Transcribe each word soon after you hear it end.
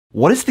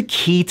What is the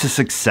key to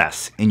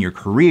success in your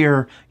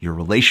career, your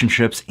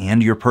relationships,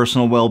 and your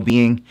personal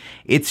well-being?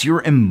 It's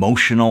your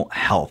emotional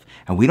health.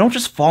 And we don't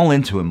just fall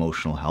into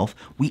emotional health,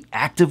 we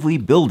actively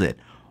build it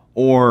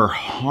or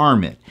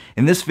harm it.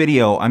 In this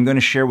video, I'm going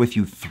to share with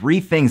you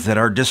 3 things that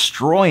are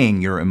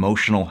destroying your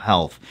emotional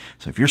health.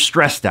 So if you're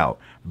stressed out,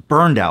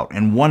 burned out,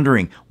 and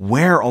wondering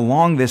where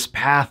along this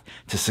path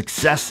to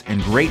success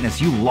and greatness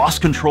you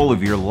lost control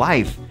of your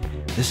life,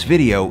 this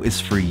video is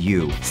for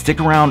you.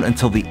 Stick around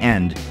until the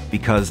end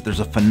because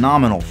there's a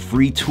phenomenal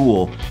free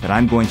tool that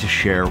I'm going to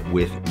share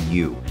with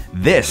you.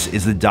 This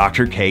is the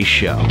Dr. K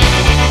Show.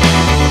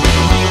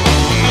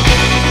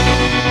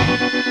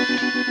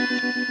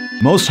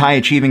 Most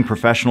high-achieving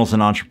professionals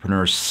and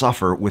entrepreneurs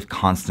suffer with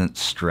constant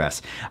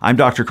stress. I'm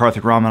Dr.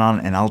 Karthik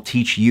Ramanan, and I'll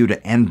teach you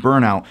to end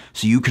burnout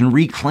so you can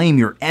reclaim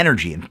your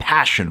energy and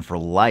passion for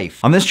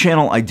life. On this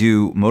channel, I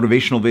do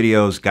motivational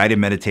videos, guided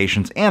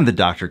meditations, and the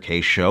Dr. K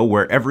Show,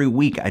 where every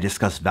week I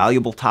discuss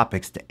valuable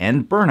topics to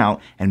end burnout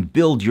and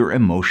build your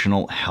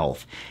emotional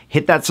health.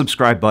 Hit that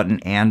subscribe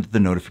button and the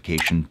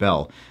notification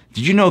bell.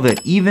 Did you know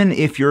that even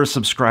if you're a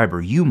subscriber,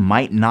 you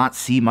might not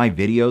see my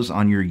videos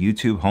on your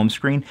YouTube home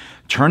screen?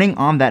 Turning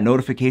on that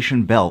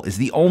notification bell is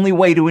the only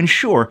way to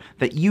ensure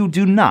that you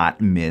do not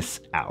miss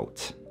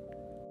out.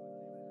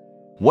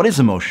 What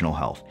is emotional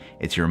health?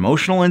 It's your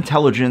emotional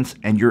intelligence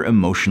and your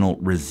emotional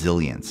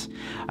resilience.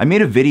 I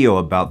made a video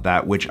about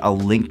that, which I'll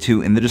link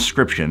to in the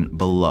description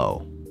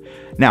below.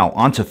 Now,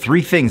 on to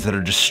 3 things that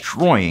are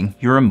destroying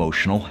your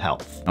emotional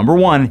health. Number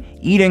 1,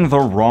 eating the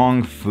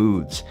wrong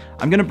foods.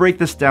 I'm going to break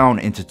this down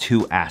into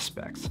 2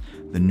 aspects: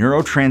 the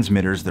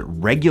neurotransmitters that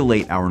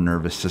regulate our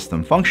nervous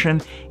system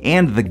function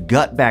and the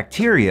gut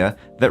bacteria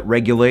that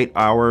regulate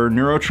our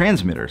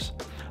neurotransmitters.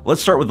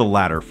 Let's start with the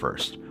latter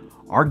first.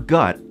 Our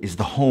gut is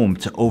the home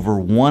to over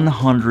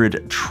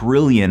 100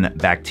 trillion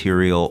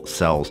bacterial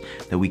cells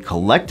that we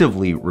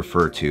collectively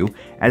refer to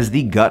as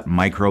the gut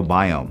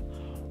microbiome.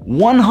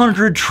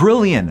 100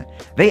 trillion!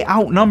 They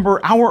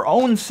outnumber our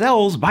own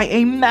cells by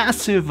a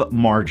massive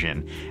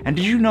margin. And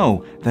did you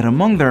know that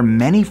among their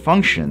many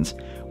functions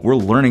we're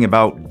learning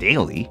about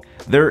daily,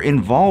 they're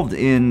involved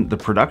in the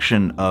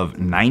production of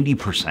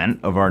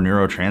 90% of our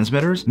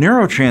neurotransmitters?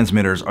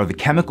 Neurotransmitters are the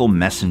chemical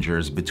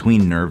messengers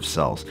between nerve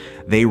cells.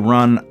 They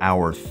run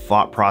our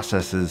thought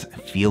processes,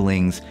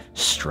 feelings,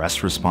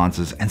 stress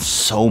responses, and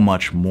so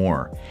much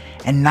more.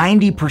 And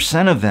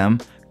 90% of them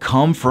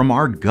come from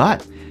our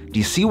gut. Do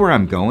you see where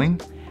I'm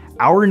going?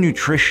 Our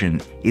nutrition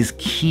is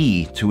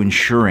key to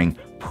ensuring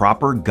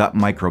proper gut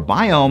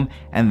microbiome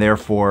and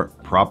therefore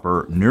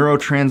proper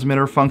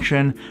neurotransmitter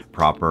function,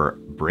 proper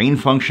brain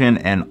function,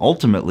 and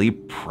ultimately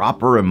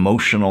proper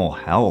emotional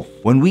health.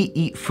 When we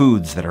eat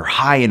foods that are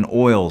high in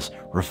oils,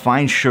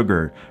 refined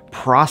sugar,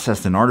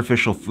 processed and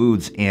artificial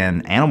foods,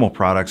 and animal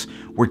products,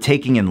 we're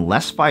taking in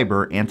less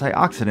fiber,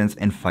 antioxidants,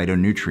 and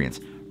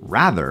phytonutrients.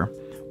 Rather,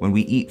 when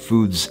we eat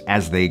foods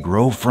as they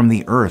grow from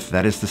the earth,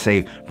 that is to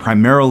say,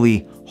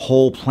 primarily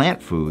whole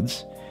plant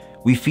foods,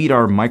 we feed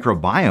our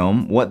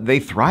microbiome what they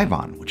thrive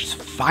on, which is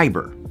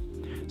fiber.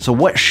 So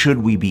what should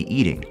we be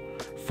eating?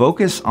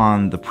 Focus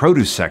on the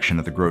produce section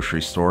of the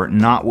grocery store,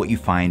 not what you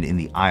find in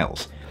the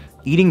aisles.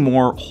 Eating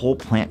more whole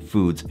plant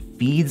foods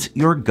feeds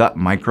your gut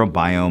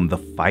microbiome the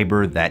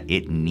fiber that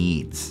it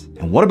needs.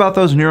 And what about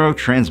those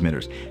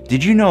neurotransmitters?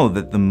 Did you know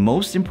that the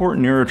most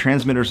important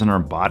neurotransmitters in our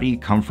body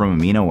come from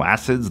amino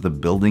acids, the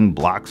building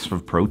blocks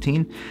of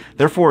protein?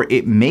 Therefore,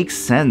 it makes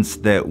sense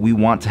that we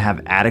want to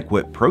have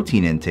adequate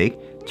protein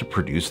intake to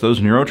produce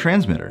those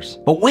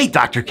neurotransmitters. But wait,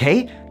 Dr.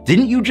 K,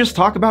 didn't you just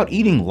talk about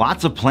eating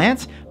lots of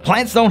plants?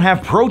 Plants don't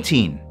have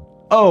protein.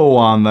 Oh,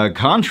 on the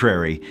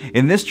contrary.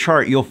 In this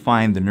chart, you'll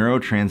find the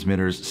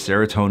neurotransmitters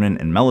serotonin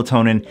and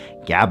melatonin,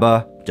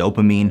 GABA,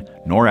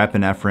 dopamine,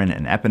 norepinephrine,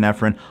 and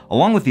epinephrine,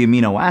 along with the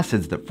amino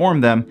acids that form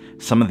them,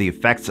 some of the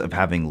effects of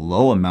having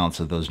low amounts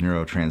of those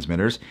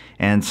neurotransmitters,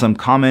 and some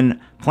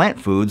common plant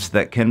foods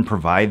that can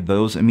provide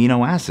those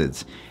amino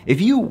acids. If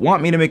you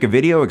want me to make a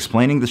video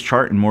explaining this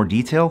chart in more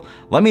detail,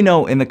 let me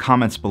know in the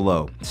comments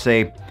below.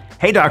 Say,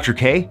 "Hey Dr.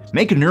 K,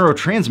 make a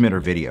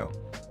neurotransmitter video."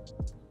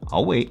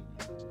 I'll wait.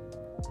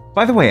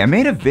 By the way, I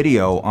made a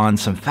video on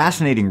some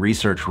fascinating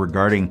research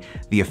regarding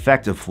the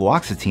effect of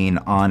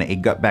fluoxetine on a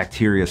gut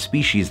bacteria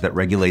species that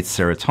regulates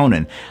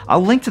serotonin.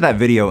 I'll link to that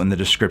video in the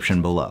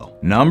description below.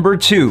 Number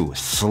 2,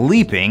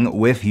 sleeping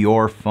with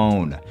your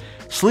phone.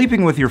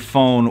 Sleeping with your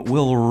phone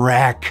will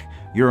wreck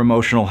your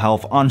emotional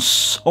health on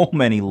so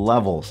many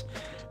levels.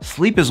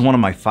 Sleep is one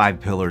of my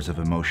 5 pillars of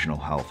emotional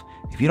health.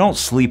 If you don't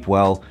sleep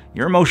well,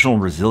 your emotional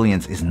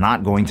resilience is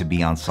not going to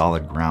be on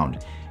solid ground.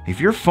 If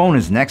your phone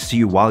is next to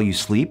you while you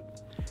sleep,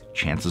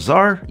 chances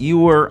are you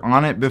were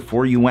on it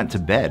before you went to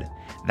bed.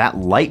 That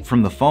light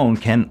from the phone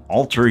can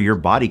alter your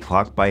body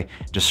clock by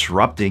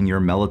disrupting your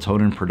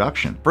melatonin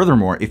production.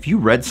 Furthermore, if you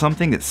read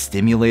something that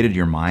stimulated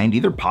your mind,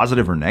 either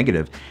positive or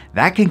negative,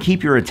 that can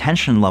keep your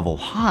attention level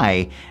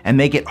high and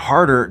make it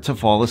harder to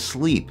fall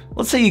asleep.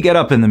 Let's say you get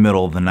up in the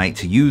middle of the night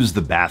to use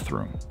the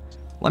bathroom.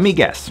 Let me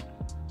guess,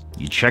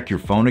 you check your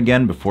phone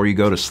again before you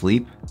go to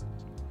sleep?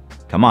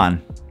 Come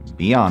on,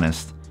 be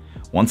honest.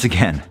 Once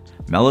again,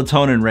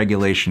 melatonin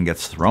regulation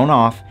gets thrown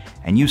off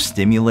and you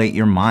stimulate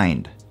your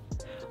mind.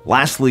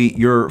 Lastly,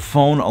 your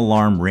phone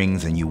alarm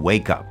rings and you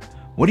wake up.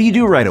 What do you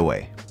do right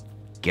away?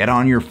 Get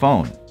on your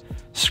phone,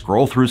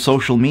 scroll through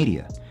social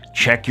media,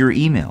 check your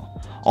email,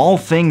 all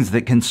things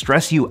that can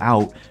stress you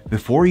out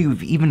before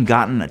you've even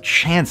gotten a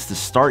chance to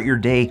start your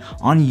day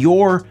on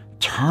your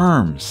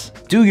terms.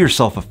 Do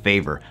yourself a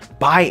favor,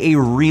 buy a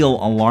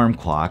real alarm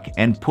clock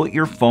and put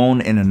your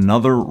phone in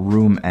another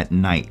room at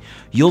night.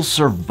 You'll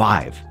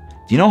survive.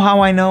 Do you know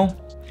how I know?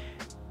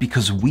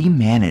 Because we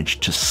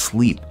managed to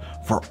sleep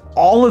for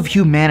all of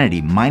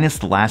humanity minus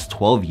the last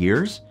 12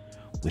 years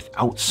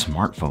without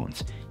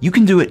smartphones. You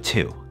can do it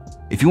too.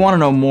 If you want to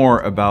know more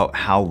about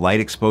how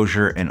light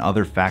exposure and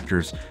other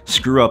factors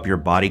screw up your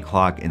body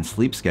clock and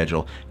sleep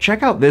schedule,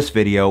 check out this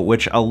video,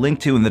 which I'll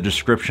link to in the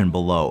description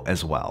below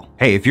as well.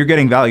 Hey, if you're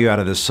getting value out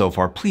of this so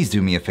far, please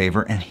do me a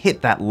favor and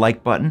hit that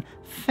like button.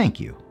 Thank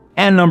you.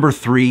 And number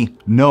 3,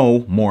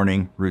 no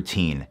morning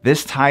routine.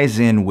 This ties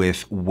in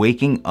with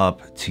waking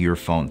up to your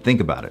phone. Think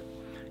about it.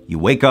 You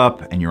wake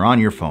up and you're on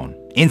your phone.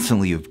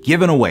 Instantly, you've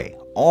given away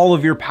all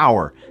of your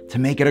power to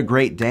make it a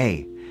great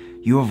day.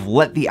 You have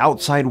let the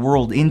outside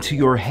world into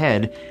your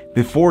head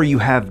before you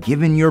have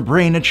given your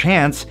brain a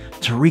chance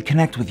to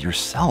reconnect with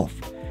yourself.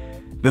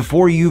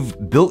 Before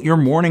you've built your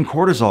morning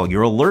cortisol,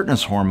 your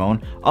alertness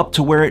hormone, up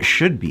to where it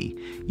should be.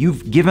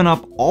 You've given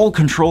up all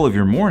control of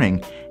your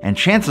morning, and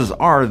chances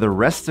are the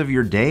rest of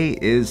your day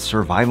is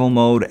survival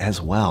mode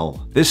as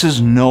well. This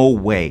is no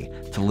way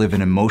to live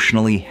an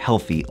emotionally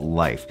healthy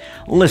life.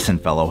 Listen,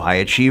 fellow high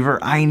achiever,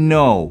 I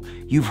know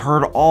you've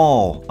heard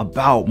all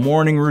about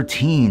morning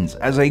routines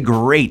as a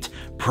great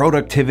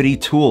productivity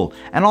tool,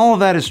 and all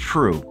of that is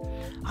true.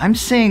 I'm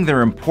saying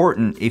they're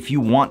important if you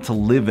want to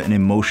live an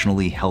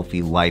emotionally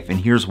healthy life, and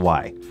here's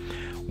why.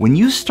 When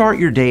you start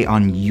your day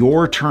on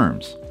your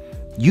terms,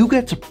 you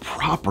get to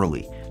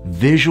properly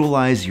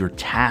visualize your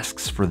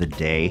tasks for the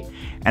day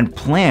and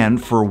plan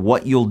for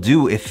what you'll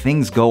do if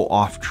things go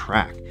off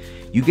track.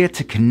 You get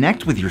to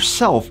connect with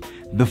yourself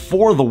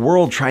before the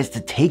world tries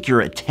to take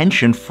your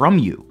attention from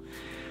you.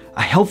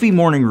 A healthy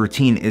morning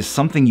routine is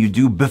something you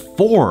do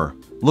before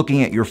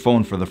looking at your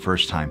phone for the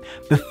first time,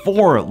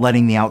 before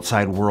letting the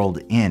outside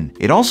world in.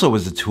 It also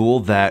is a tool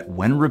that,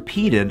 when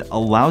repeated,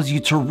 allows you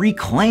to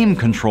reclaim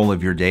control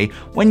of your day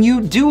when you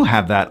do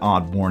have that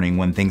odd morning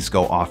when things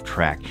go off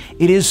track.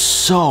 It is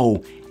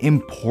so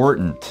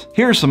important.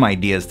 Here are some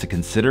ideas to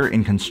consider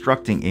in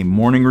constructing a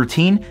morning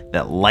routine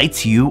that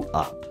lights you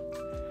up.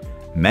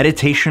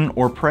 Meditation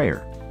or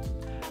prayer.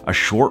 A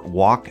short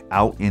walk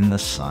out in the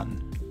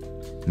sun.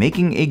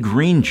 Making a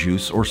green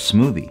juice or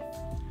smoothie.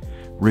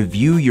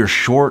 Review your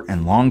short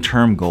and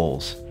long-term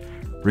goals.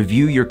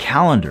 Review your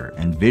calendar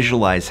and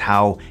visualize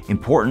how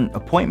important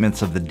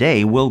appointments of the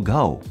day will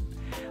go.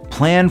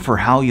 Plan for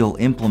how you'll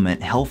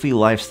implement healthy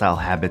lifestyle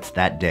habits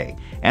that day.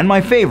 And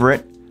my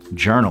favorite,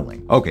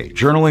 journaling. Okay,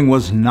 journaling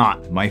was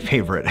not my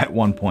favorite at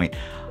one point.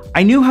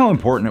 I knew how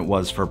important it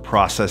was for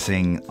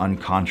processing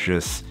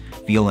unconscious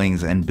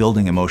feelings and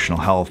building emotional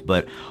health,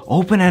 but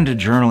open-ended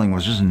journaling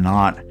was just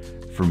not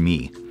for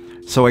me.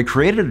 So I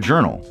created a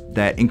journal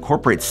that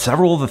incorporates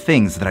several of the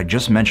things that I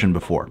just mentioned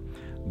before.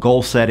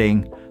 Goal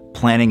setting,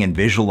 planning and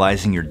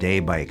visualizing your day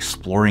by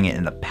exploring it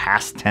in the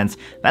past tense.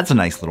 That's a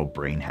nice little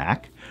brain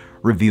hack.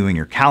 Reviewing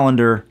your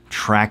calendar,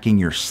 tracking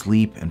your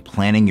sleep and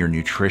planning your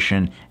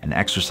nutrition and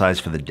exercise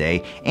for the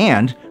day,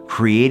 and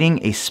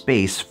creating a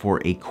space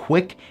for a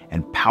quick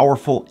and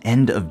powerful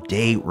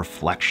end-of-day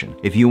reflection.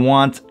 If you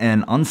want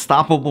an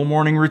unstoppable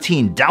morning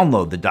routine,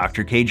 download the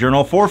Dr. K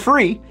Journal for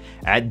free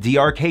at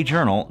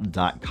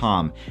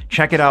drkjournal.com.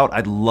 Check it out.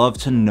 I'd love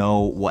to know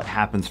what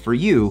happens for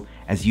you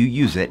as you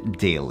use it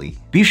daily.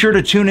 Be sure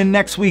to tune in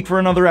next week for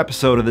another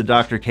episode of the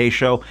Dr. K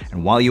Show.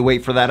 And while you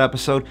wait for that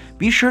episode,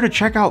 be sure to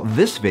check out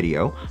this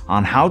video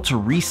on how to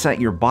reset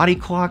your body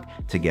clock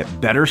to get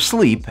better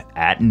sleep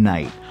at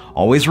night.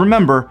 Always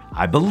remember,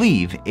 I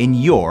believe in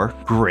your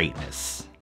greatness.